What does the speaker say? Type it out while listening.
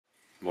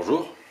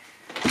Bonjour.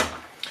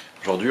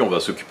 Aujourd'hui on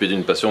va s'occuper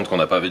d'une patiente qu'on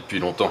n'a pas vue depuis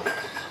longtemps.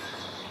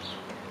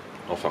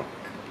 Enfin,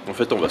 en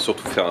fait on va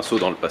surtout faire un saut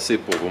dans le passé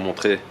pour vous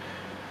montrer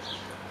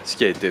ce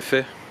qui a été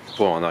fait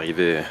pour en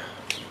arriver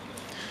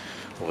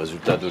au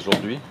résultat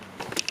d'aujourd'hui.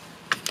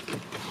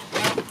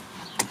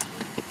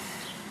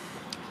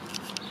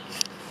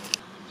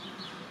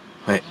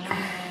 Ouais,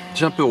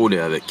 j'ai un peu roulé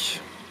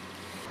avec.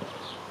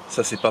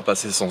 Ça s'est pas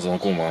passé sans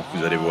encombre, hein,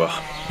 vous allez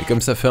voir. Et comme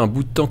ça fait un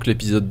bout de temps que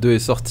l'épisode 2 est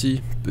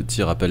sorti,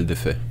 petit rappel des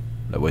faits.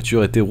 La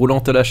voiture était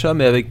roulante à l'achat,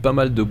 mais avec pas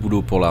mal de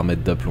boulot pour la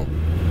remettre d'aplomb.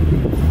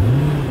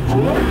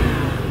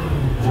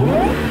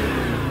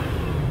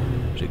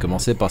 J'ai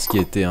commencé par ce qui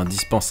était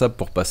indispensable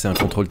pour passer un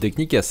contrôle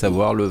technique, à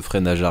savoir le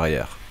freinage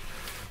arrière.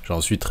 J'ai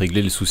ensuite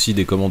réglé le souci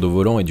des commandes au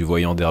volant et du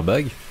voyant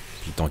d'airbag.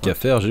 Puis tant qu'à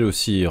faire, j'ai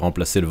aussi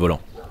remplacé le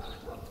volant.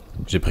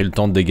 J'ai pris le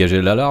temps de dégager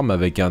l'alarme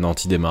avec un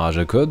anti-démarrage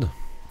à code.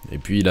 Et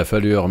puis il a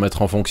fallu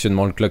remettre en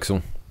fonctionnement le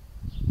klaxon.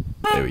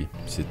 Eh oui,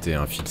 c'était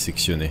un fil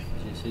sectionné.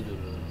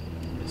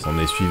 S'en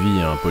est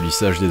suivi un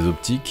polissage des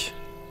optiques,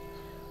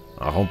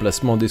 un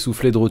remplacement des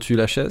soufflets de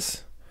rotule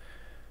HS,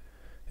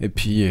 et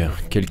puis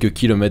quelques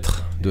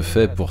kilomètres de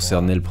fait pour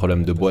cerner le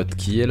problème de boîte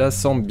qui, hélas,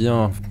 semble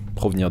bien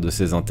provenir de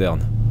ses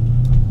internes.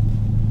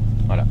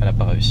 Voilà, elle n'a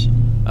pas réussi.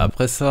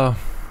 Après ça,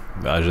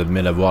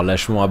 j'admets l'avoir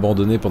lâchement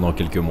abandonné pendant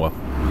quelques mois.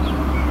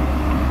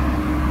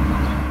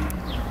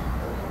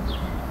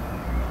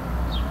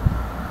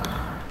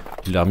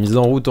 Je l'ai remise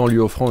en route en lui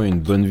offrant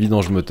une bonne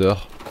vidange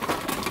moteur.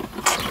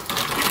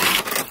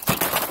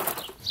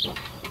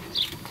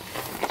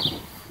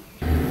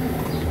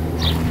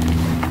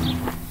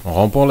 En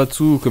rampant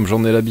là-dessous, comme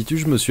j'en ai l'habitude,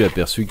 je me suis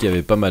aperçu qu'il y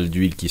avait pas mal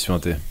d'huile qui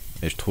suintait.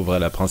 Et je trouverai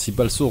la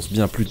principale source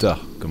bien plus tard,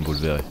 comme vous le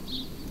verrez.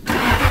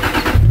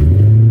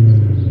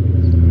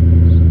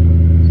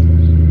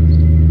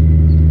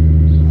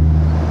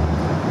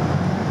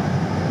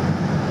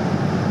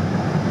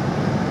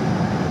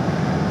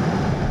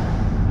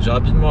 J'ai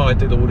rapidement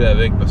arrêté de rouler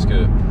avec parce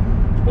que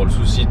bon, le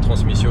souci de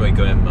transmission est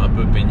quand même un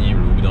peu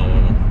pénible au bout d'un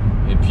moment.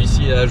 Et puis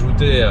s'y a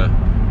ajouté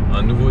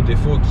un nouveau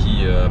défaut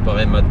qui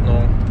apparaît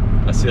maintenant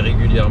assez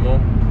régulièrement.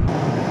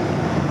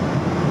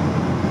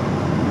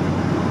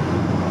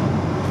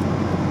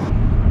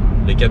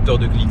 Les capteurs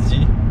de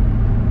cliquetis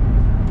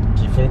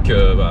qui font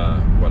que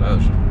voilà,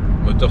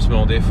 le moteur se met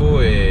en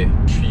défaut et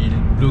je suis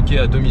bloqué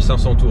à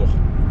 2500 tours.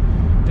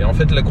 Et en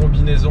fait la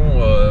combinaison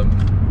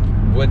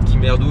boîte qui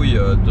merdouille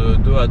de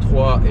 2 à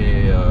 3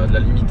 et la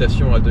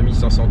limitation à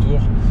 2500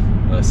 tours,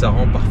 ça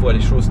rend parfois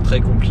les choses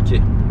très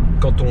compliquées.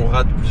 Quand on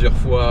rate plusieurs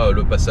fois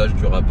le passage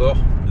du rapport,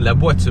 la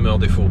boîte se met en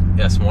défaut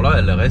et à ce moment là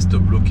elle reste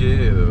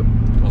bloquée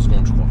en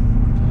seconde, je crois.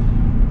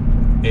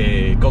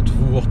 Et quand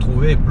vous vous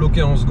retrouvez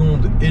bloqué en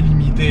seconde et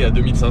limité à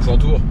 2500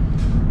 tours,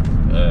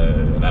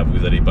 là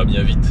vous allez pas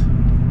bien vite.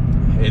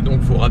 Et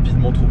donc il faut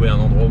rapidement trouver un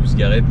endroit où se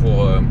garer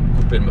pour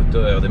couper le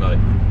moteur et redémarrer.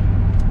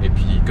 Et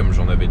puis comme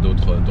j'en avais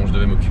d'autres dont je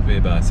devais m'occuper,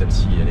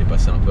 celle-ci elle est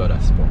passée un peu à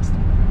l'as pour l'instant.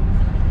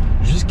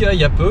 Jusqu'à il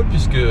y a peu,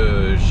 puisque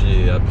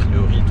j'ai a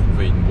priori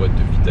trouvé une boîte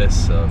de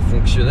vitesse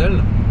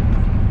fonctionnelle.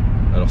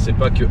 Alors c'est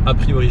pas que a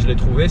priori je l'ai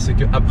trouvée, c'est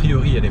que a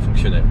priori elle est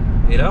fonctionnelle.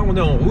 Et là on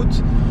est en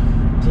route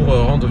pour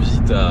rendre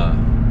visite à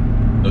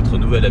notre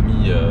nouvel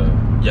ami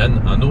Yann,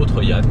 un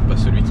autre Yann, pas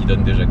celui qui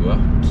donne des Jaguars,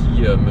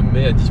 qui me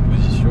met à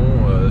disposition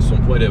son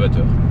pont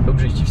élévateur.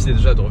 L'objectif c'est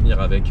déjà de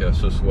revenir avec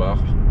ce soir,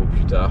 au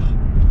plus tard,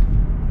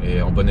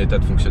 et en bon état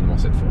de fonctionnement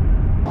cette fois.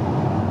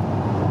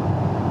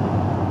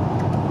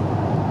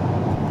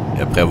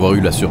 Et après avoir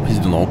eu la surprise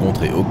de ne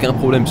rencontrer aucun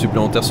problème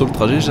supplémentaire sur le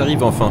trajet,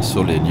 j'arrive enfin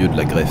sur les lieux de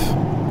la greffe.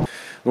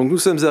 Donc nous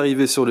sommes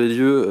arrivés sur les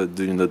lieux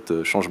de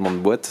notre changement de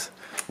boîte.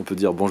 On peut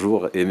dire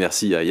bonjour et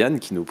merci à Yann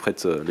qui nous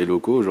prête les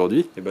locaux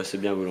aujourd'hui. Et c'est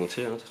bien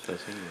volontiers, hein, de toute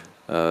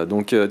façon.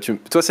 Donc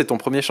toi c'est ton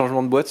premier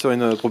changement de boîte sur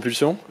une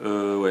propulsion?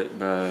 Ouais,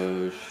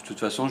 de toute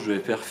façon je vais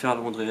faire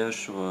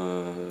l'embrayage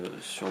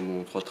sur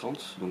mon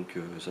 330, donc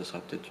ça sera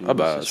peut-être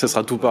une... ça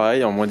sera tout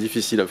pareil, en moins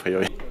difficile a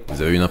priori.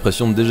 Vous avez une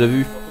impression de déjà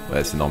vu?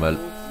 Ouais, c'est normal.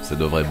 Ça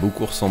devrait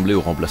beaucoup ressembler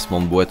au remplacement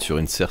de boîte sur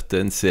une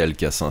certaine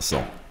CLK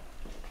 500.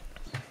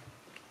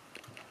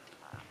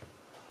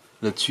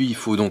 Là-dessus, il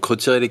faut donc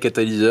retirer les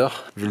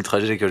catalyseurs. Vu le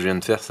trajet que je viens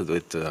de faire, ça doit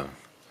être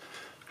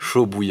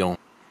chaud bouillant.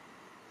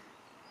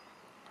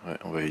 Ouais,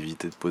 on va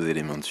éviter de poser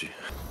les mains dessus.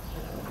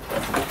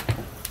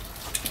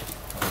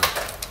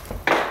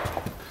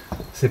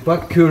 C'est pas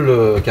que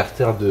le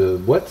carter de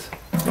boîte,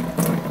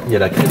 il y a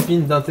la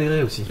crépine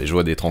d'intégrer aussi. Les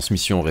joies des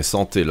transmissions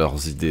récentes et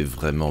leurs idées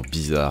vraiment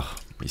bizarres.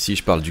 Ici,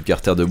 je parle du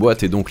carter de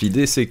boîte et donc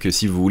l'idée c'est que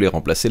si vous voulez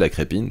remplacer la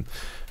crépine,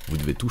 vous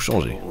devez tout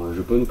changer. Bon,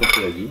 je peux nous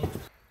porter la vie.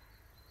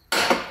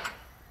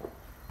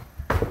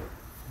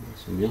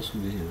 Ils sont bien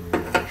soudés.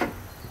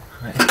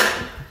 Ouais.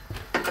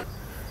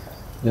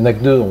 Il y en a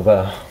que deux, on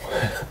va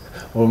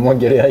au moins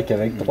galérer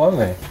qu'avec trois,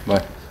 mais...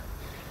 Ouais.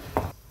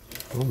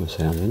 Oh,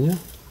 ça a l'air de venir.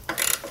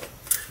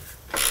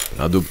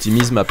 Plein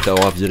d'optimisme, après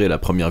avoir viré la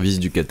première vis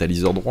du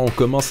catalyseur droit, on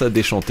commence à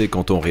déchanter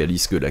quand on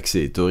réalise que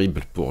l'accès est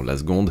horrible pour la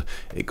seconde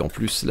et qu'en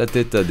plus la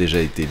tête a déjà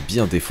été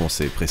bien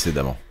défoncée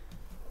précédemment.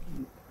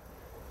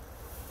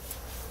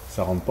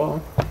 Ça rentre pas,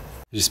 hein?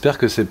 J'espère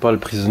que c'est pas le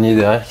prisonnier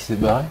derrière qui s'est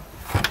barré.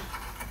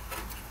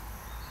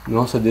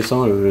 Non, ça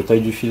descend, la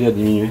taille du filet a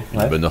diminué.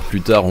 Ouais. Une bonne heure plus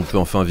tard, on peut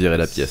enfin virer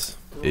la pièce.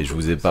 Et je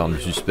vous épargne le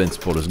suspense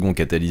pour le second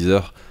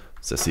catalyseur,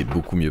 ça s'est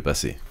beaucoup mieux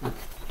passé.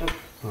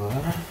 Voilà.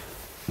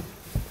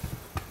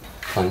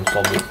 Enfin, une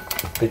sorte de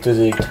péteuse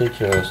électrique,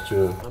 si tu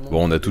veux.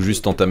 Bon, on a tout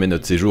juste entamé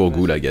notre séjour au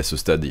goulag à ce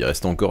stade. Il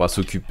reste encore à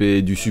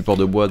s'occuper du support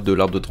de boîte, de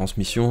l'arbre de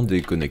transmission,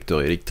 des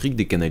connecteurs électriques,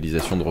 des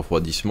canalisations de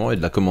refroidissement et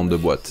de la commande de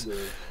boîte.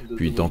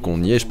 Puis tant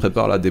qu'on y est, je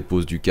prépare la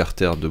dépose du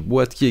carter de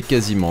boîte qui est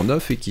quasiment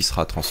neuf et qui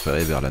sera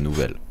transféré vers la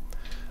nouvelle.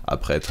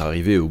 Après être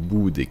arrivé au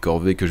bout des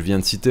corvées que je viens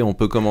de citer, on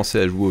peut commencer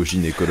à jouer au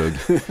gynécologue.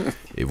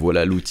 Et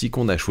voilà l'outil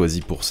qu'on a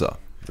choisi pour ça.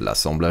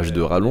 L'assemblage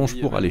de rallonges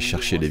pour aller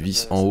chercher les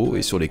vis en haut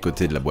et sur les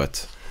côtés de la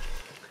boîte.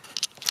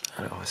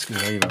 Alors, est-ce que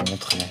j'arrive à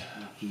montrer?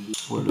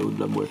 Voilà, le haut de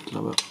la boîte,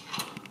 là-bas.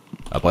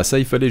 Après ça,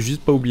 il fallait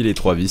juste pas oublier les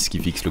 3 vis qui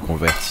fixent le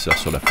convertisseur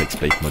sur la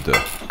flexplate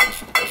moteur.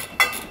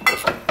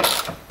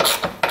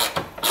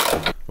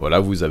 Voilà,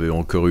 vous avez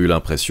encore eu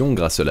l'impression,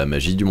 grâce à la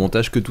magie du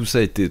montage, que tout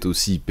ça était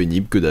aussi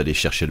pénible que d'aller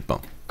chercher le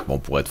pain. Bon,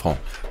 pour être franc,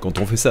 quand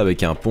on fait ça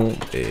avec un pont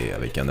et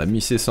avec un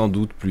ami, c'est sans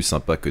doute plus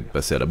sympa que de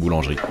passer à la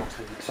boulangerie.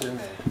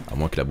 À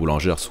moins que la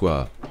boulangère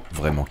soit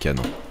vraiment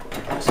canon.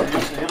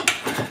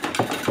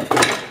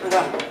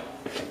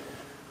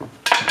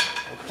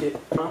 Ok,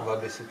 on va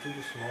baisser tout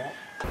doucement.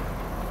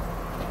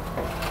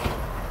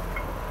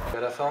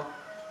 À la fin,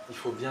 il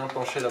faut bien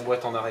pencher la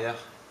boîte en arrière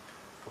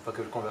pour pas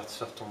que le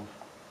convertisseur tombe.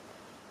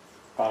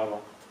 Par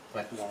avant.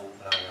 Ouais, à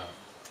l'arrière.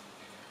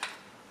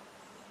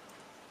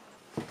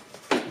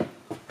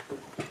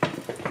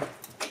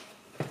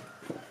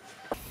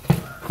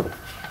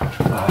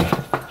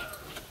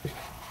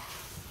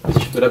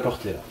 Je peux la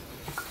porter là.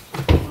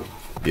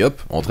 Et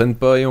hop, on traîne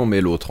pas et on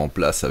met l'autre en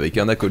place avec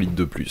un acolyte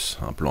de plus.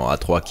 Un plan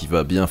A3 qui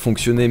va bien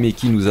fonctionner mais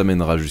qui nous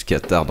amènera jusqu'à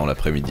tard dans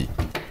l'après-midi.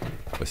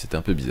 Ouais, c'était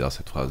un peu bizarre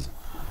cette phrase.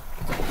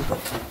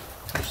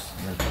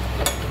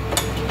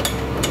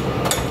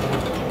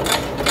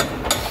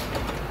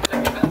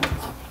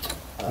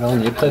 Là on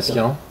y est presque,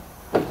 hein.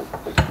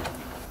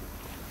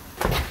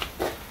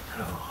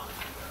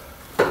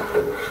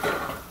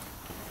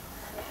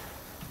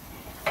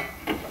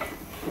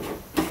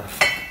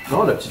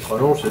 Non, la petite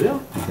rallonge, c'est bien.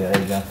 Serré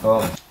bien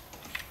fort.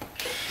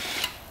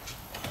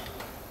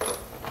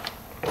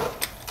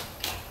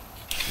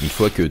 Une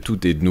fois que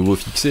tout est de nouveau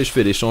fixé, je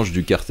fais l'échange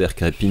du carter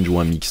crépine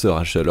joint mixeur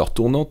à chaleur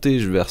tournante et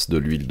je verse de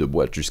l'huile de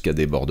boîte jusqu'à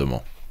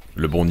débordement.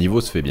 Le bon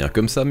niveau se fait bien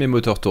comme ça, mais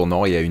moteur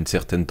tournant et à une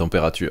certaine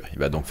température. Il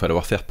va donc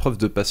falloir faire preuve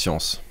de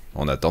patience.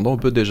 En attendant, on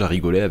peut déjà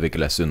rigoler avec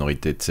la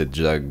sonorité de cette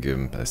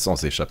Jag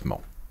sans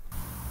échappement.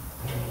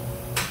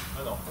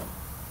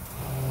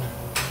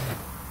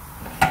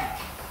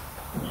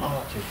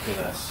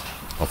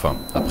 Enfin,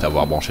 après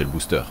avoir branché le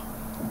booster.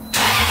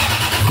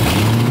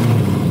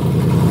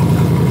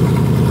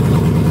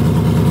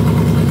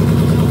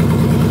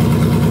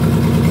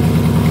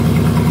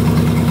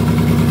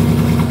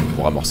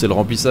 Pour amorcer le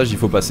remplissage, il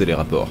faut passer les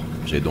rapports.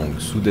 J'ai donc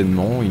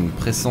soudainement une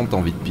pressante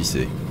envie de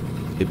pisser.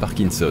 Et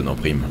Parkinson en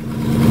prime.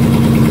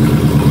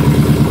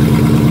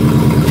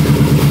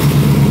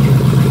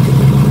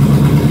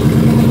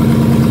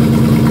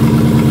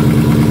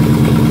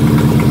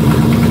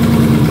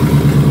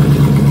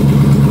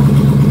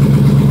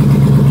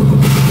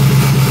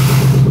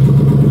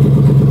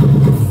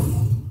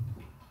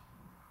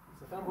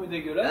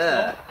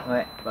 Dégueulasse, non?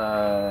 Ouais.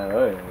 Bah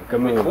ouais,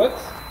 comme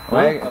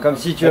Comme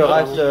si tu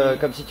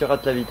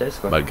rates la vitesse,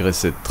 quoi. Malgré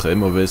cette très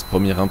mauvaise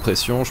première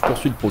impression, je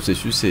poursuis le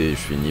processus et je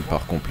finis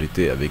par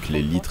compléter avec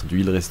les litres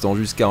d'huile restants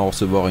jusqu'à en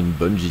recevoir une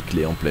bonne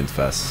giclée en pleine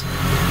face.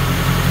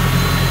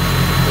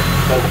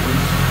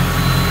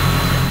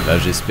 Là,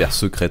 j'espère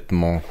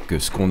secrètement que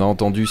ce qu'on a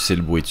entendu, c'est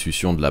le bruit de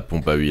succion de la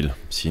pompe à huile.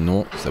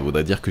 Sinon, ça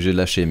voudrait dire que j'ai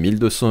lâché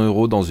 1200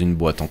 € dans une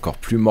boîte encore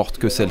plus morte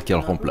que celle qu'elle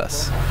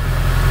remplace.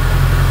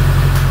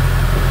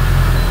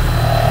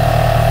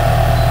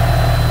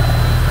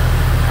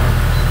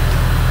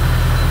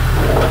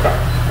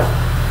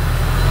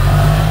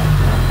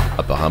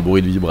 À part un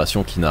bruit de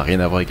vibration qui n'a rien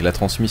à voir avec la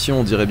transmission,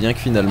 on dirait bien que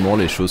finalement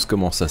les choses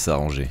commencent à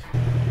s'arranger.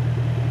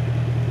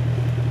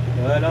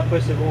 Ouais, là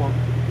après c'est bon. Hein.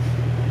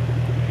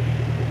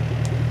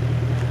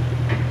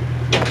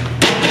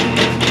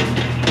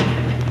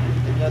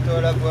 Bientôt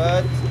à la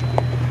boîte.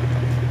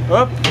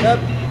 Hop, Hop.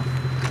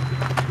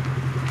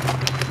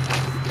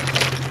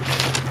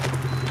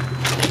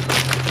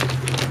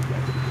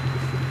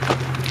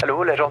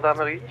 Allô, la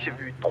gendarmerie, j'ai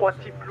vu 3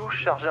 types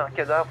louches charger un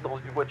cadavre dans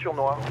une voiture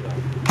noire.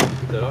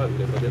 tout à l'heure elle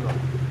voulait pas démarrer.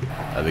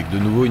 Avec de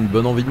nouveau une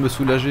bonne envie de me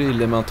soulager et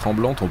les mains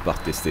tremblantes, on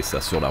part tester ça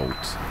sur la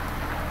route.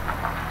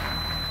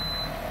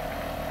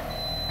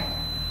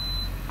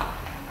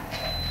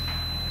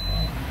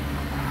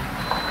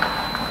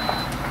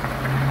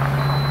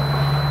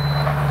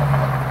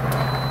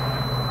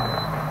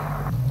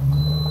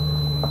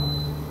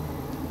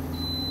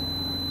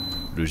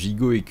 Le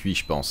gigot est cuit,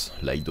 je pense.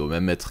 Là, il doit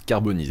même être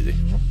carbonisé.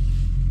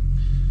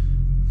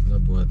 La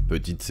boîte.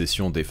 Petite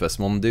session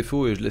d'effacement de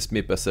défaut et je laisse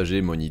mes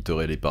passagers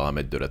monitorer les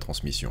paramètres de la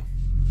transmission.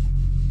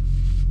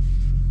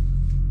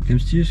 Comme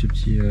style ce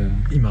petit.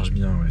 Il marche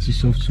bien, ouais. Petit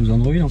soft sous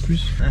Android en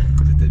plus.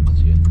 Vous êtes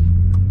habitué.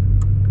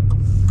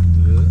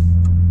 2,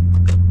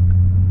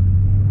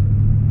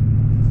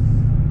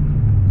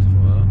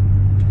 3,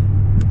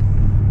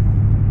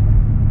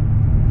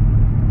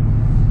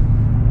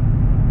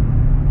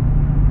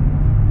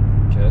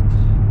 4,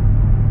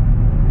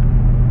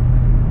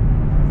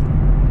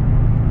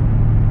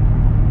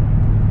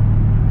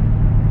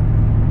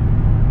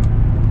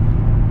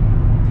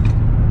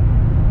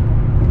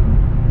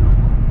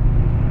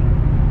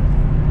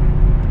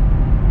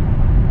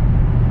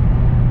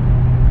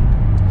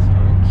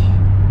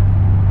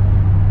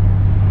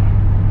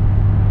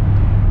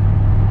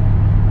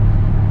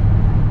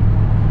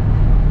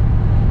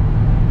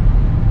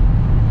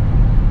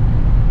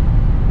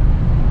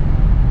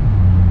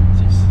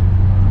 6.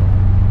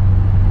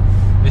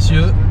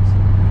 Messieurs,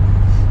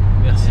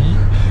 merci.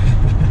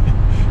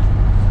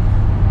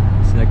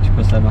 C'est là que tu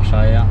passes la marche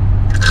arrière.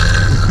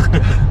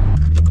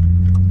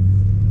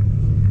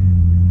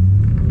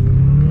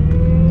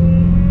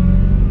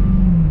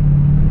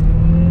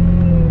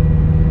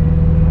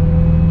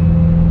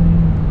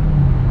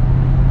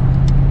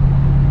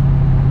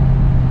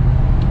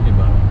 Et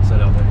ben, ça a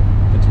l'air d'aller.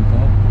 Patine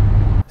pas.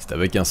 C'est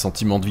avec un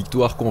sentiment de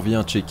victoire qu'on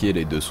vient checker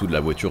les dessous de la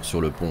voiture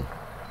sur le pont,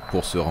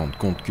 pour se rendre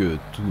compte que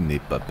tout n'est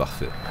pas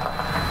parfait.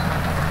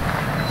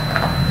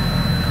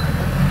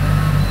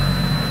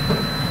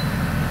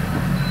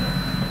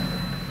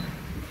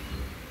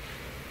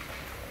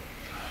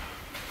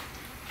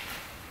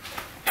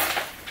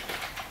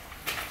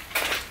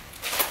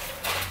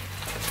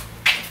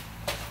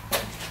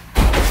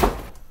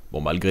 Bon,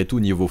 malgré tout,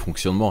 niveau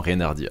fonctionnement, rien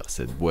à redire.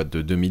 Cette boîte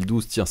de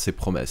 2012 tient ses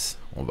promesses.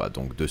 On va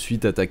donc de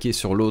suite attaquer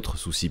sur l'autre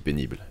souci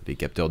pénible, les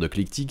capteurs de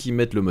cliquetis qui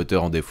mettent le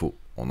moteur en défaut.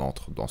 On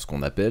entre dans ce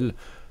qu'on appelle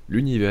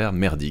l'univers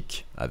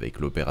merdique, avec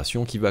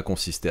l'opération qui va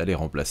consister à les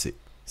remplacer.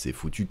 Ces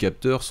foutus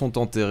capteurs sont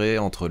enterrés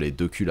entre les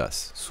deux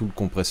culasses, sous le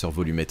compresseur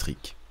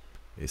volumétrique.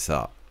 Et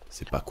ça,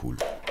 c'est pas cool.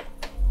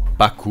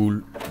 Pas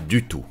cool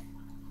du tout.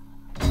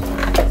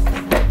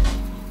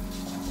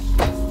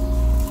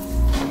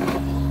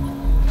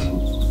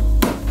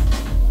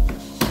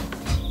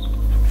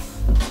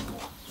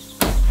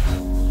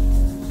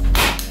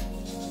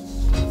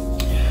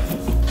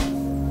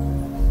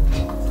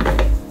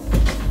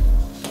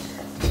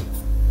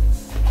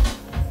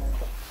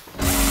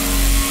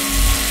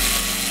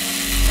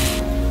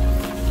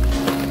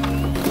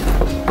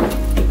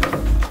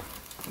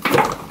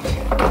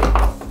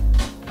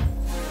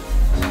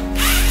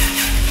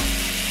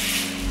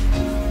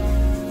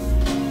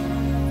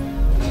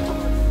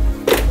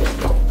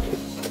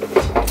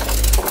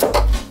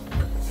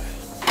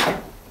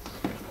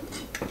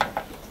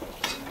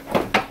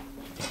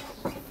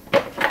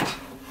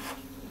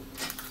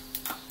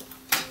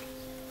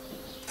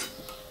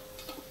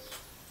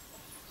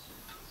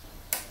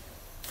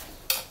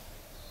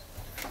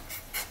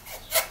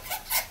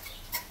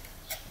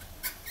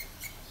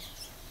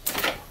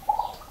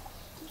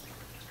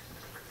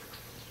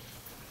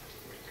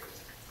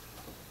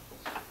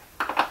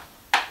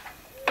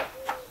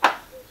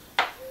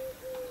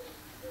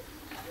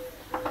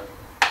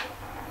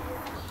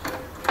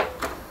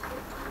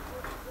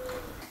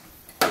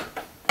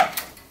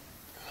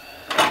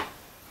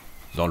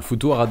 Dans le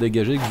foutoir à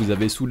dégager que vous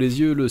avez sous les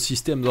yeux, le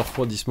système de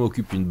refroidissement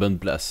occupe une bonne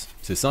place.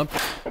 C'est simple,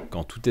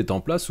 quand tout est en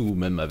place ou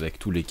même avec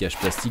tous les caches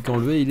plastiques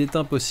enlevés, il est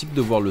impossible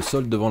de voir le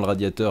sol devant le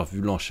radiateur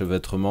vu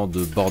l'enchevêtrement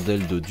de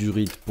bordel de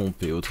durites,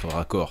 pompes et autres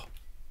raccords.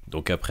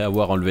 Donc après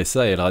avoir enlevé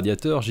ça et le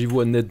radiateur, j'y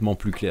vois nettement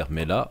plus clair,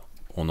 mais là,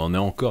 on en est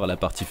encore à la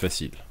partie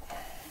facile.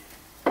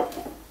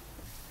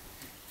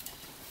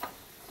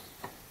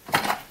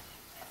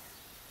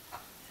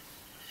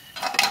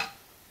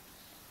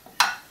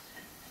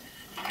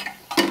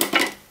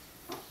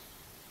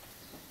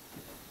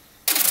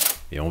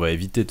 Et on va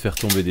éviter de faire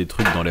tomber des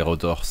trucs dans les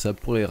rotors, ça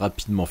pourrait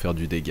rapidement faire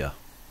du dégât.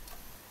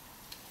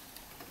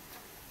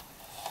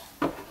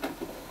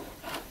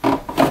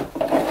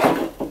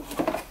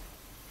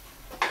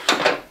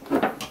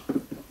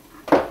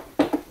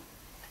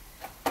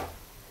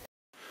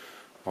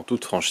 En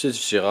toute franchise,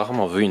 j'ai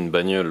rarement vu une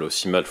bagnole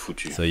aussi mal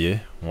foutue. Ça y est,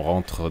 on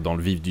rentre dans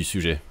le vif du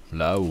sujet,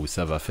 là où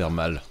ça va faire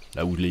mal,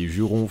 là où les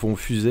jurons vont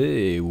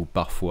fuser et où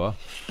parfois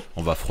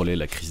on va frôler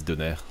la crise de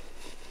nerfs.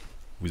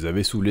 Vous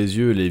avez sous les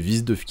yeux les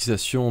vis de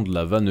fixation de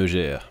la vanne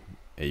EGR,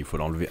 et il faut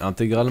l'enlever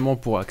intégralement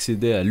pour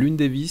accéder à l'une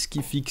des vis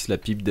qui fixe la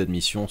pipe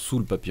d'admission sous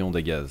le papillon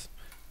des gaz.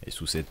 Et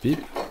sous cette pipe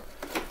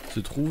se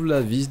trouve la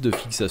vis de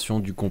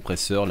fixation du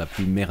compresseur la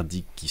plus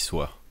merdique qui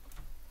soit.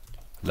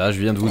 Là, je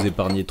viens de vous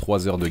épargner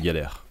 3 heures de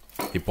galère.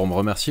 Et pour me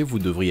remercier, vous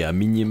devriez à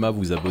minima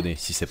vous abonner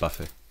si c'est pas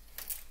fait.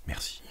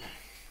 Merci.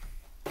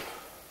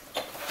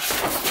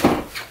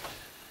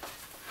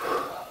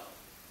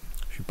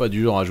 Je suis pas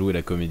du genre à jouer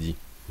la comédie.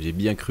 J'ai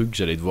bien cru que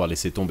j'allais devoir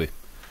laisser tomber.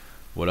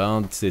 Voilà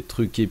un de ces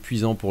trucs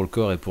épuisants pour le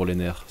corps et pour les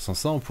nerfs. Sans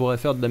ça, on pourrait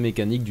faire de la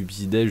mécanique du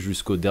petit-déj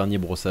jusqu'au dernier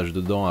brossage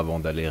de dents avant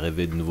d'aller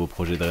rêver de nouveaux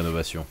projets de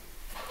rénovation.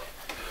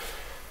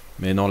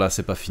 Mais non, là,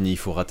 c'est pas fini, il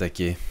faut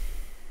rattaquer.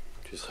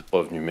 Tu serais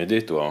pas venu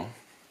m'aider, toi, hein?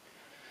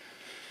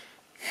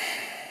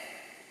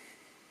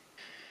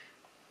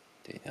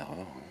 C'était une erreur.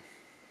 Hein.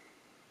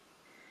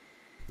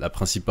 La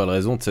principale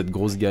raison de cette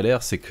grosse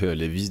galère, c'est que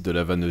les vis de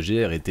la vanne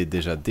EGR étaient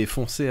déjà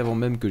défoncées avant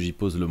même que j'y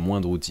pose le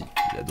moindre outil.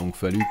 Il a donc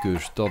fallu que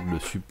je torde le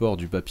support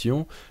du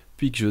papillon,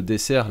 puis que je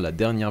desserre la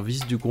dernière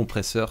vis du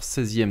compresseur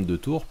 16e de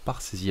tour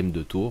par 16e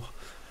de tour,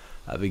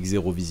 avec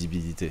zéro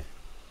visibilité.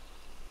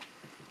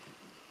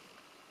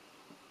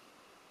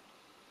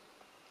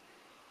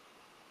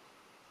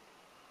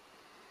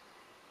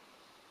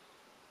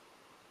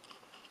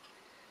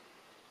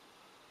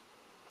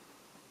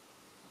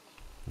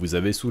 Vous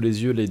avez sous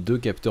les yeux les deux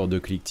capteurs de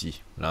qu'il,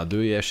 l'un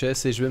d'eux est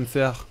HS et je vais me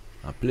faire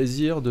un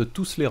plaisir de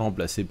tous les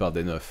remplacer par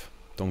des neufs.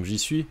 Tant que j'y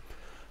suis,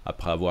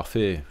 après avoir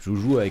fait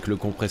joujou avec le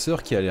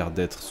compresseur qui a l'air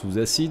d'être sous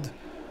acide,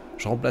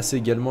 je remplace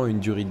également une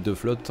durite de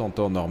flotte en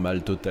temps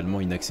normal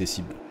totalement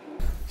inaccessible.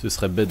 Ce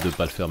serait bête de ne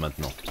pas le faire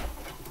maintenant.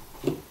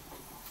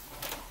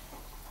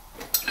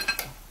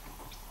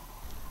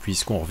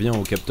 Puisqu'on revient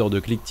au capteur de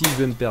qu'il, je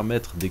vais me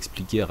permettre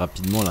d'expliquer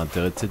rapidement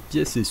l'intérêt de cette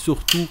pièce et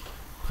surtout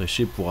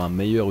prêcher pour un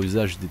meilleur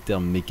usage des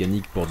termes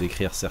mécaniques pour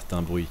décrire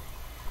certains bruits.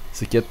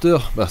 Ces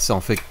capteurs, c'est en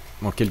fait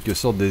en quelque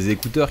sorte des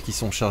écouteurs qui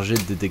sont chargés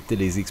de détecter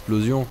les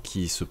explosions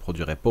qui se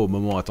produiraient pas au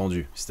moment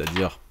attendu,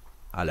 c'est-à-dire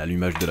à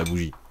l'allumage de la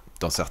bougie.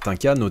 Dans certains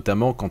cas,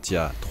 notamment quand il y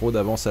a trop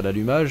d'avance à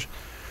l'allumage,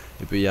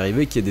 il peut y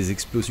arriver qu'il y ait des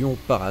explosions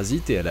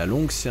parasites et à la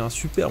longue, c'est un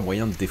super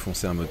moyen de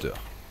défoncer un moteur.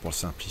 Pour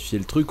simplifier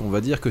le truc, on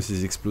va dire que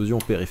ces explosions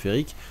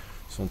périphériques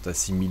sont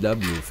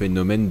assimilables au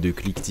phénomène de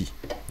qu'il.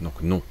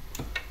 Donc non.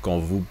 Quand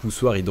vos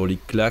poussoirs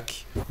hydrauliques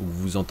claquent, ou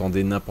vous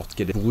entendez n'importe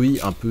quel bruit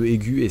un peu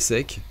aigu et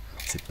sec,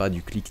 c'est pas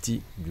du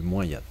qu'il, du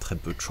moins il y a très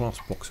peu de chances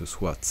pour que ce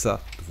soit de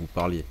ça que vous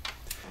parliez.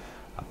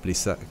 Appelez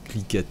ça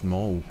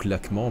cliquettement ou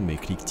claquement, mais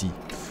qu'il.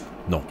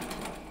 Non.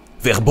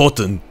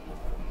 Verboten!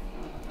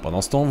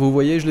 Pendant ce temps, vous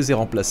voyez, je les ai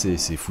remplacés,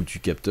 ces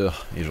foutus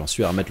capteurs, et j'en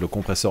suis à remettre le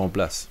compresseur en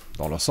place.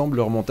 Dans l'ensemble,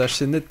 le remontage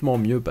s'est nettement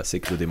mieux passé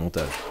que le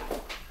démontage.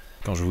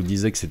 Quand je vous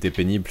disais que c'était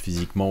pénible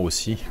physiquement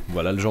aussi,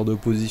 voilà le genre de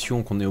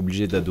position qu'on est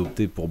obligé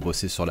d'adopter pour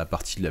bosser sur la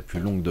partie la plus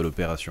longue de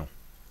l'opération.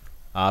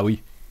 Ah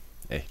oui,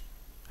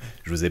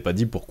 je vous ai pas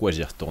dit pourquoi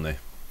j'y retournais.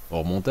 Au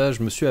remontage,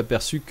 je me suis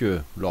aperçu que,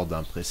 lors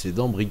d'un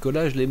précédent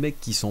bricolage, les mecs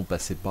qui sont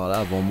passés par là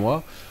avant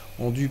moi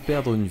ont dû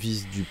perdre une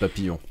vis du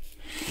papillon.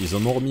 Ils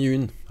en ont remis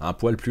une, un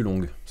poil plus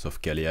longue, sauf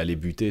qu'elle est allée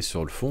buter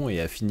sur le fond et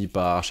a fini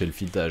par arracher le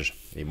filetage.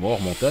 Et moi, au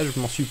remontage, je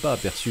m'en suis pas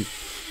aperçu.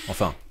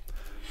 Enfin,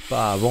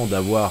 pas avant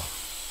d'avoir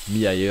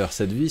mis ailleurs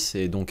cette vis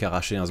et donc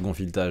arraché un second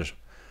filetage.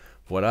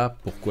 Voilà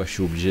pourquoi je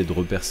suis obligé de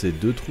repercer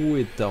deux trous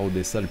et de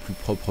tarauder ça le plus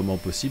proprement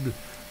possible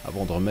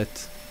avant de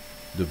remettre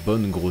de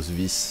bonnes grosses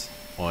vis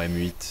en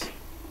M8.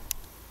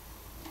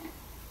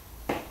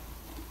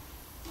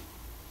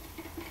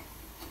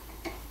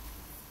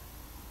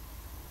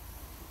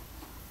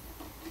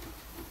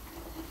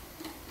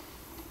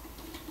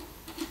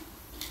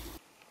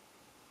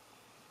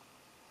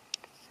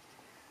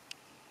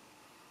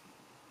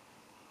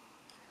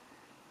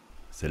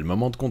 C'est le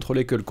moment de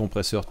contrôler que le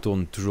compresseur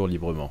tourne toujours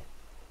librement.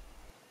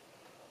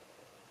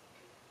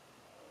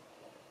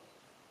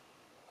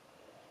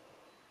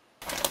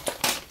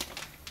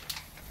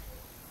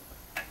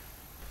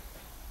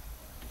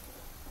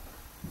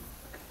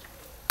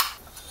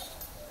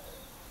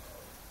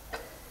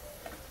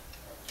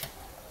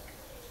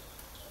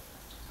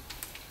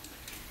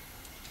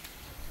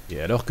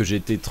 Et alors que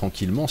j'étais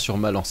tranquillement sur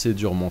ma lancée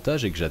du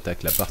remontage et que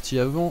j'attaque la partie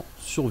avant,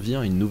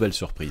 survient une nouvelle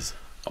surprise.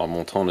 En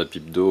montrant la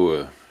pipe d'eau,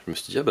 je me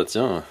suis dit, ah bah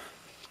tiens,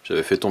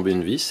 j'avais fait tomber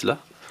une vis là.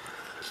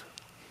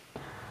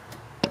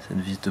 Cette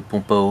vis de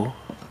pompe à eau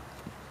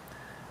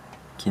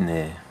qui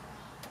n'est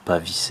pas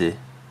vissée.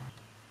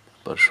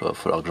 Pas le choix, il va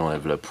falloir que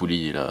j'enlève la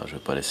poulie là, je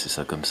vais pas laisser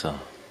ça comme ça.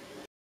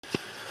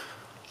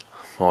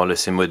 Bon,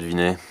 laissez-moi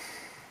deviner.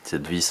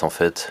 Cette vis en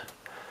fait,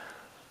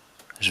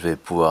 je vais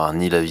pouvoir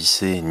ni la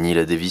visser ni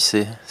la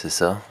dévisser, c'est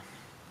ça?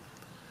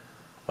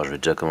 Alors, je vais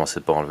déjà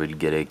commencer par enlever le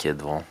galet qui est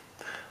devant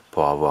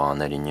pour avoir un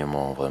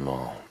alignement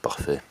vraiment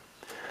parfait.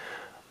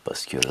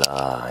 Parce que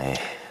là,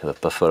 il va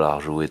pas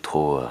falloir jouer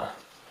trop.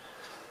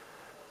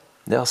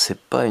 D'ailleurs, c'est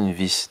pas une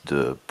vis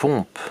de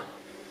pompe,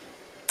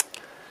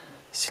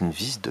 c'est une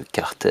vis de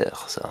carter,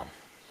 ça.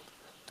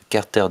 De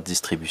carter de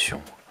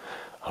distribution.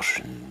 Alors,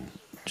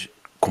 je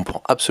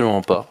comprends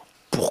absolument pas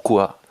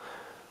pourquoi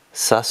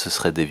ça se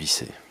serait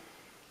dévissé.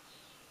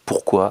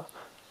 Pourquoi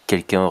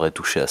quelqu'un aurait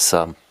touché à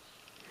ça?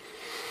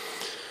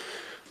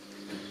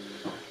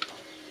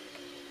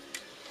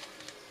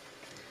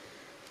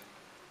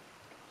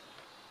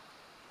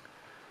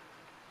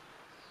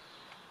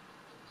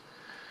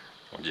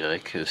 On dirait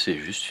que c'est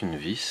juste une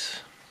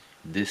vis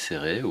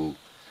desserrée ou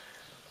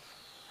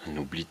un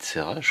oubli de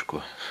serrage,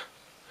 quoi.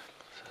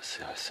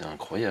 C'est assez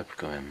incroyable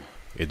quand même.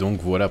 Et donc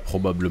voilà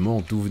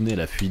probablement d'où venait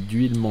la fuite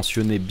d'huile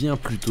mentionnée bien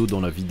plus tôt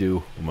dans la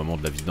vidéo, au moment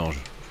de la vidange.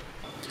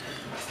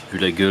 Vu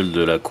la gueule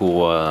de la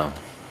courroie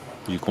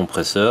du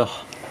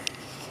compresseur,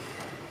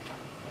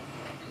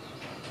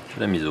 tu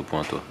l'as mise au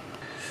point, toi.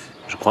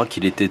 Je crois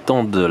qu'il était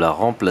temps de la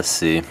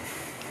remplacer.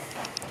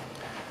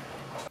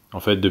 En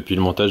fait, depuis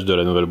le montage de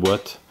la nouvelle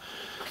boîte,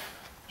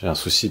 j'ai un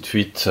souci de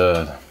fuite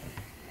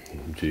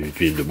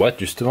d'huile de boîte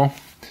justement.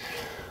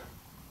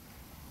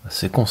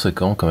 Assez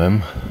conséquent quand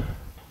même.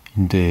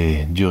 Une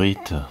des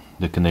durites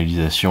de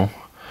canalisation.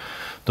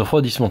 De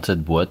refroidissement de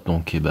cette boîte,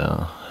 donc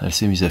elle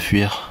s'est mise à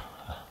fuir.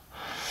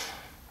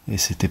 Et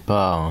c'était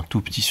pas un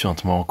tout petit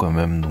suintement quand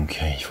même, donc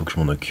il faut que je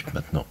m'en occupe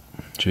maintenant.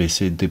 Je vais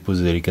essayer de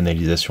déposer les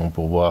canalisations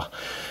pour voir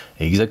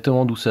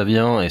exactement d'où ça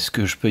vient et ce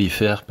que je peux y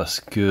faire, parce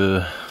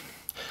que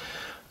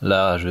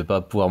là je vais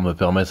pas pouvoir me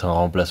permettre un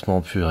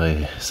remplacement pur et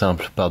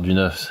simple par du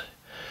neuf.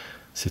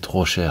 C'est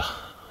trop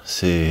cher.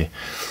 C'est,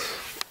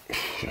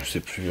 je sais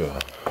plus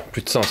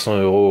de 500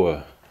 €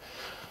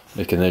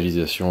 les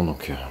canalisations,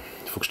 donc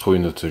il faut que je trouve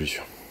une autre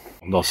solution.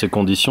 Dans ces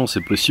conditions,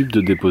 c'est possible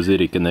de déposer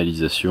les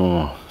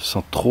canalisations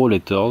sans trop les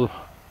tordre.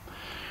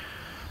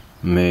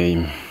 Mais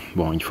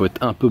bon, il faut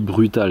être un peu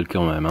brutal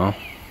quand même, hein.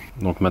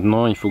 Donc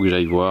maintenant, il faut que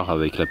j'aille voir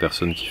avec la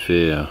personne qui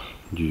fait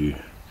du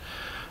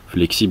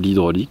flexible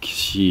hydraulique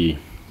si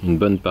une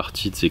bonne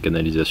partie de ces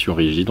canalisations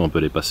rigides, on peut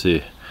les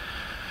passer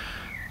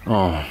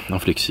en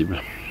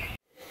flexible.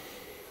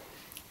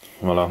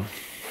 Voilà.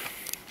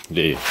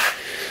 Les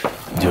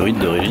durites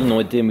d'origine ont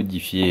été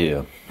modifiées.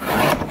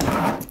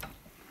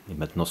 Et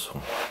maintenant sont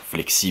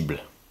flexibles.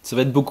 Ça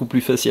va être beaucoup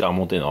plus facile à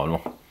remonter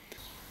normalement.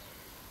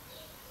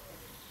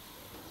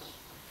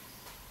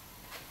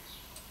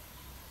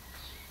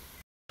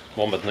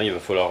 Bon, maintenant il va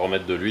falloir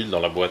remettre de l'huile dans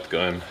la boîte quand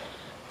même.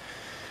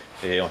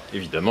 Et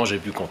évidemment j'ai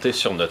pu compter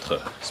sur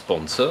notre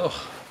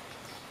sponsor.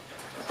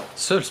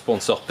 Seul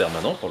sponsor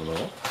permanent pour le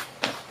moment.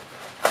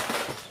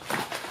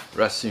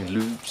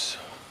 Racinglubes,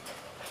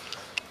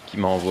 qui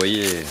m'a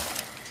envoyé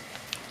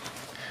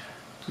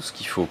tout ce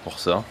qu'il faut pour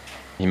ça.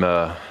 Il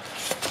m'a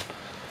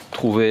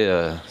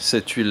trouvé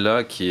cette huile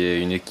là qui est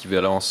une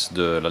équivalence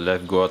de la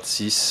Jaguar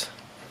S,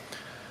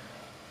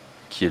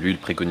 qui est l'huile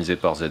préconisée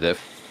par ZF.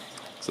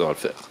 Ça va le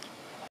faire.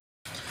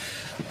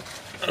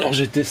 Alors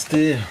j'ai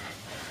testé,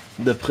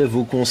 d'après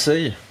vos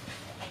conseils,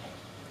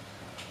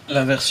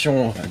 la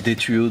version des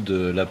tuyaux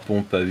de la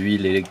pompe à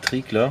huile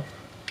électrique là.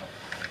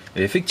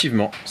 Et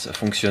effectivement ça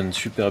fonctionne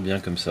super bien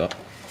comme ça,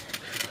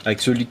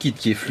 avec ce liquide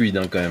qui est fluide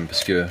hein, quand même,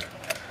 parce que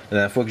la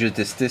dernière fois que j'ai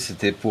testé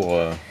c'était pour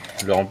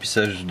le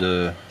remplissage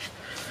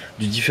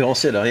du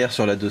différentiel arrière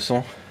sur la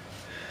 200,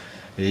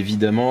 et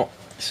évidemment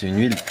c'est une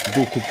huile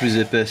beaucoup plus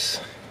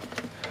épaisse.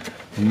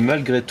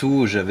 Malgré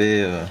tout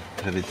j'avais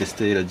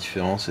testé la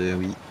différence et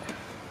oui,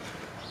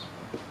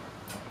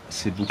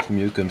 c'est beaucoup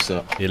mieux comme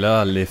ça. Et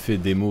là l'effet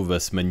démo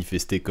va se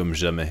manifester comme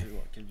jamais.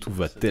 Tout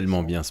va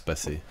tellement bien se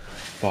passer.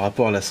 Par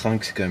rapport à la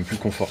seringue, c'est quand même plus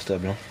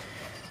confortable. Hein.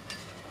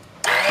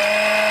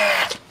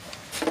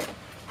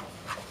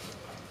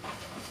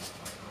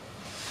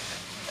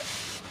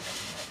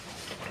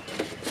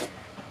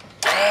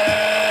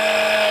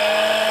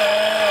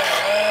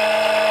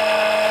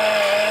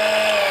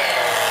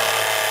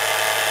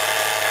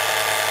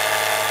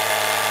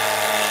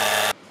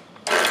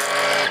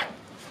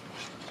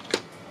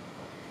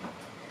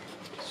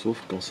 Sauf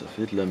quand ça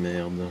fait de la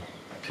merde.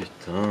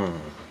 Putain.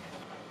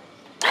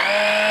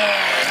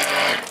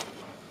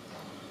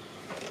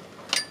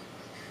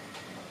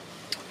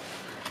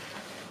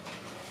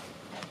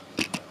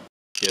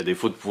 Et à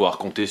défaut de pouvoir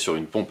compter sur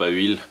une pompe à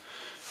huile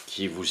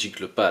qui vous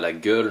gicle pas à la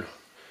gueule,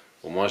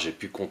 au moins j'ai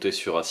pu compter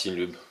sur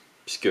Racinglubes,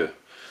 puisque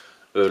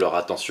leur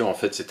attention en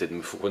fait c'était de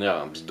me fournir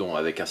un bidon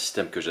avec un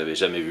système que j'avais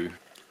jamais vu.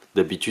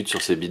 D'habitude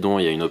sur ces bidons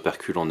il y a une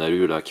opercule en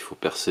alu là qu'il faut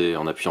percer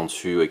en appuyant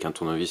dessus avec un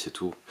tournevis et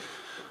tout,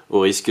 au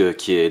risque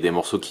qu'il y ait des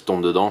morceaux qui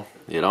tombent dedans.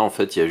 Et là en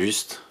fait il y a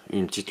juste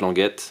une petite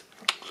languette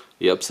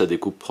et hop ça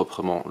découpe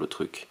proprement le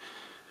truc.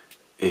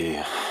 Et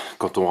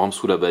quand on rentre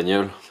sous la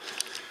bagnole,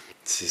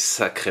 c'est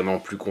sacrément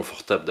plus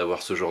confortable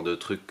d'avoir ce genre de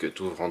truc que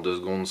tout ouvre en 2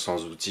 secondes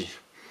sans outils,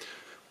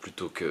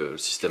 plutôt que le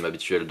système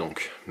habituel.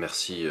 Donc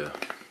merci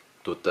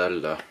Total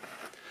là,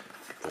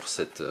 pour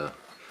cette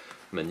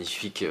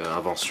magnifique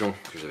invention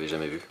que j'avais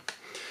jamais vue.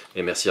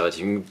 Et merci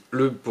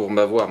Racinglubes pour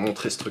m'avoir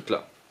montré ce truc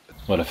là.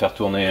 On va la faire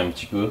tourner un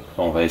petit peu,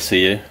 enfin, on va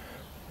essayer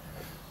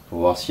pour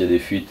voir s'il y a des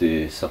fuites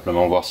et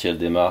simplement voir si elle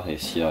démarre et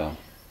s'il y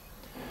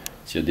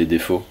a des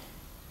défauts.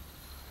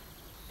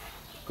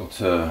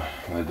 Quand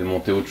on a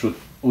démonté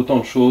autant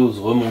de choses,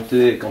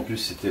 remonté, et qu'en plus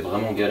c'était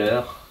vraiment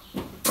galère,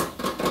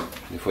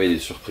 des fois il y a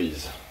des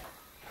surprises.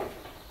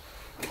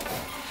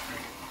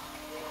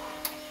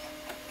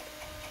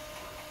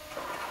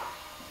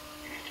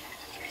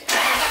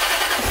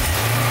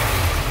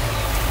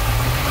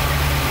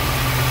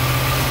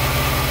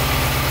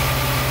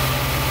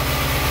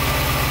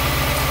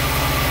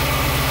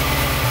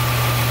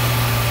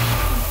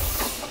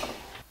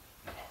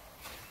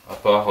 À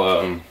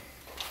part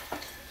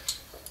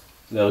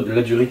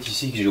la durite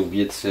ici que j'ai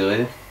oublié de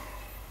serrer,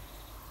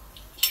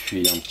 qui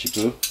fuit un petit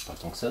peu, pas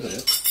tant que ça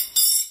d'ailleurs,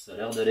 ça a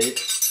l'air d'aller.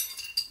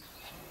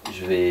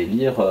 Je vais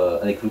lire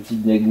avec l'outil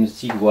de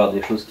diagnostic, voir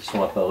des choses qui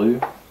sont apparues.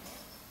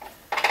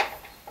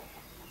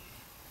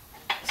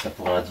 Ça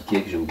pourrait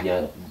indiquer que j'ai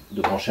oublié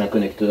de brancher un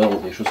connecteur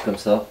ou des choses comme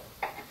ça.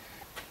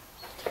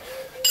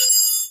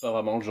 C'est pas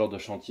vraiment le genre de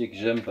chantier que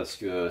j'aime parce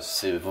que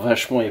c'est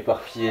vachement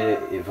éparpillé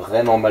et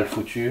vraiment mal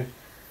foutu.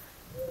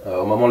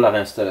 Au moment de la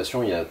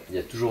réinstallation, il y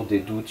a toujours des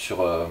doutes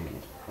sur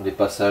les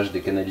passages,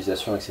 des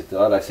canalisations, etc.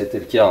 Là, c'était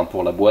le cas hein,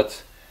 pour la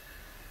boîte.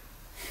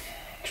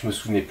 Je me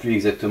souvenais plus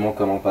exactement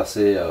comment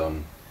passer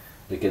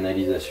les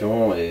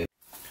canalisations et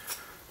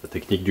la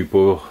technique du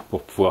pauvre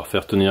pour pouvoir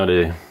faire tenir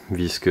les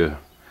vis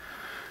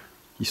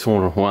qui sont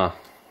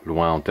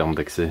loin en termes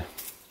d'accès.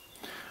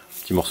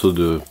 Petit morceau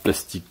de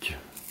plastique.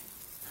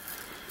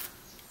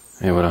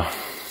 Et voilà.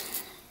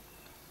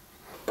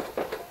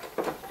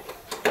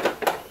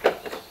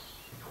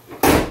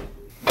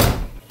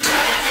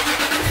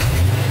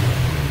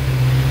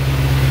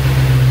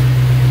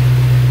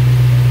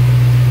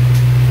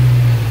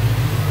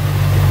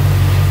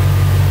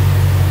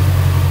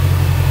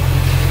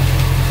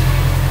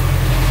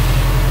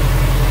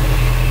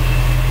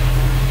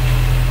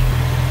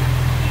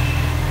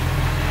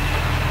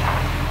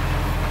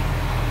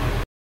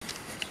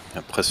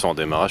 Après son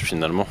démarrage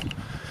finalement,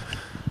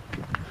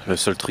 le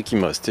seul truc qui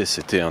me restait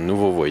c'était un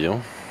nouveau voyant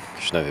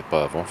que je n'avais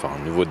pas avant, enfin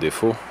un nouveau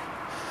défaut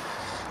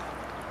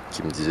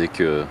qui me disait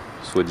que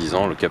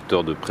soi-disant le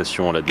capteur de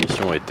pression à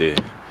l'admission était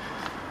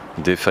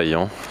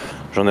défaillant.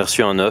 J'en ai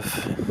reçu un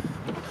neuf,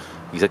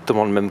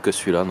 exactement le même que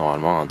celui-là,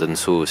 normalement un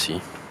Denso aussi.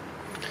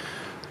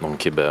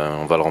 Donc eh ben,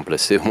 on va le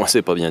remplacer, au moins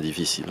c'est pas bien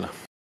difficile.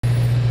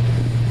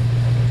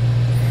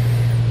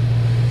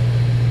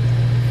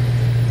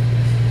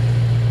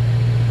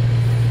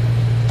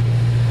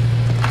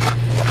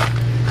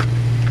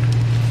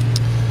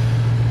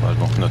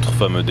 Notre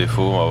fameux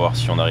défaut, on va voir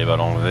si on arrive à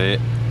l'enlever,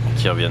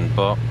 qu'il ne revienne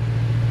pas.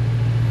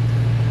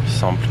 Il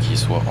semble qu'il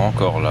soit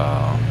encore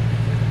là.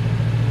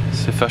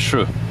 C'est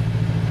fâcheux.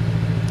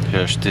 J'ai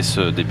acheté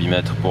ce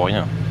débitmètre pour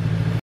rien.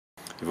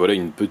 Et voilà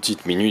une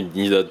petite minute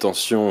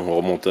d'inattention au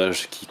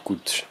remontage qui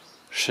coûte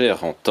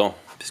cher en temps,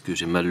 puisque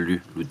j'ai mal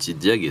lu l'outil de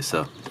diag et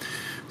ça,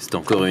 c'est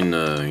encore une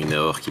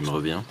erreur qui me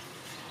revient.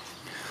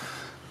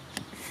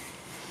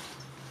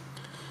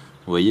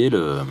 Vous voyez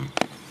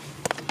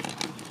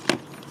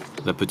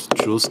la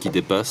petite chose qui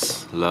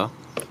dépasse là,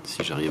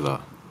 si j'arrive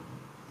à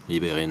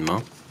libérer une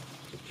main,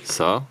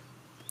 ça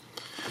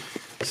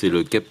c'est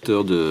le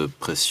capteur de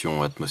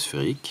pression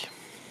atmosphérique,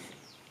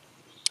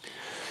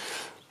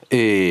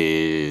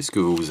 et ce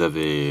que vous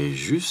avez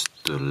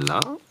juste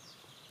là,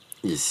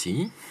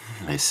 ici,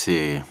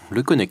 c'est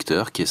le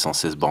connecteur qui est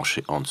censé se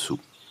brancher en dessous.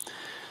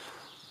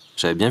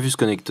 J'avais bien vu ce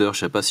connecteur,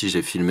 je sais pas si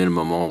j'ai filmé le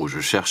moment où je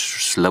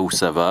cherche là où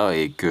ça va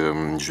et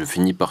que je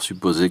finis par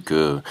supposer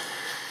que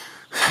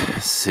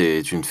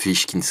c'est une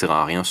fiche qui ne sert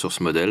à rien sur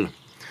ce modèle.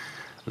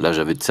 Là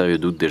j'avais de sérieux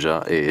doutes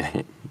déjà et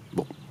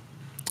bon,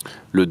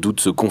 le doute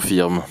se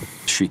confirme.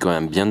 Je suis quand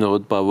même bien heureux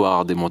de ne pas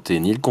avoir démonté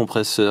ni le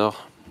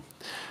compresseur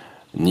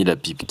ni la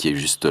pipe qui est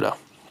juste là,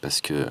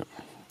 parce que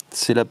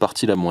c'est la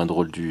partie la moins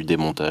drôle du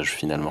démontage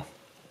finalement.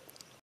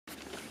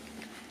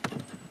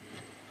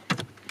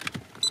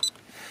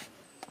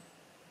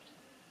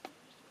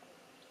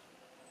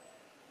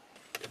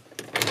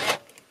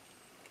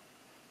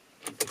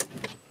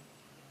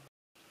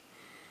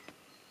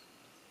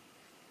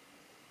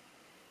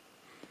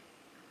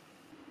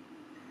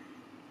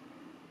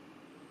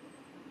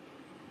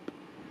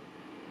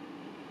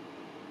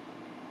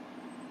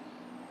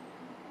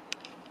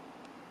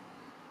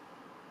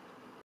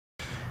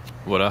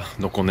 Voilà,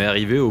 donc on est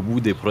arrivé au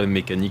bout des problèmes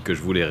mécaniques que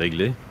je voulais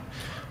régler.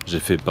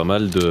 J'ai fait pas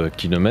mal de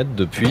kilomètres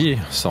depuis,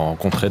 sans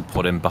rencontrer de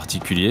problème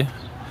particulier.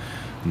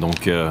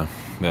 Donc,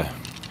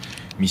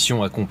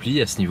 mission accomplie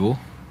à ce niveau.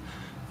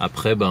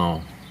 Après,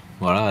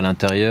 voilà, à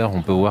l'intérieur,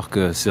 on peut voir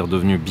que c'est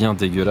redevenu bien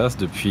dégueulasse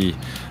depuis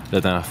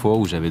la dernière fois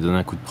où j'avais donné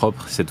un coup de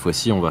propre. Cette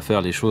fois-ci, on va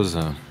faire les choses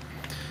un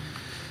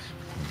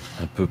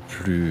peu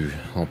plus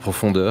en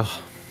profondeur,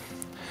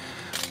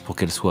 pour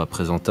qu'elle soit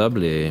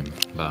présentable. Et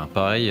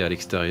pareil, à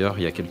l'extérieur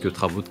il y a quelques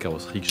travaux de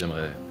carrosserie que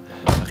j'aimerais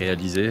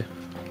réaliser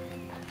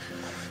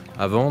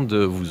avant de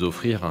vous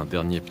offrir un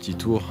dernier petit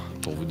tour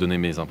pour vous donner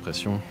mes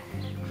impressions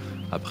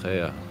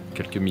après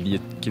quelques milliers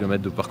de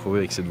kilomètres de parcouru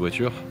avec cette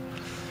voiture.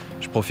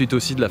 Je profite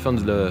aussi de la fin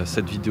de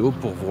cette vidéo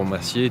pour vous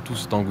remercier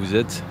tous autant que vous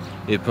êtes,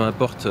 et peu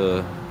importe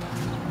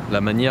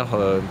la manière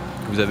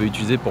que vous avez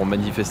utilisée pour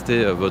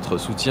manifester votre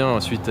soutien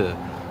suite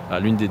à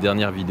l'une des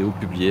dernières vidéos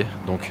publiées.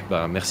 Donc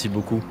merci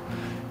beaucoup.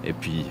 Et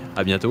puis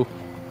à bientôt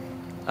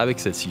avec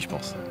celle-ci, je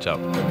pense. Ciao.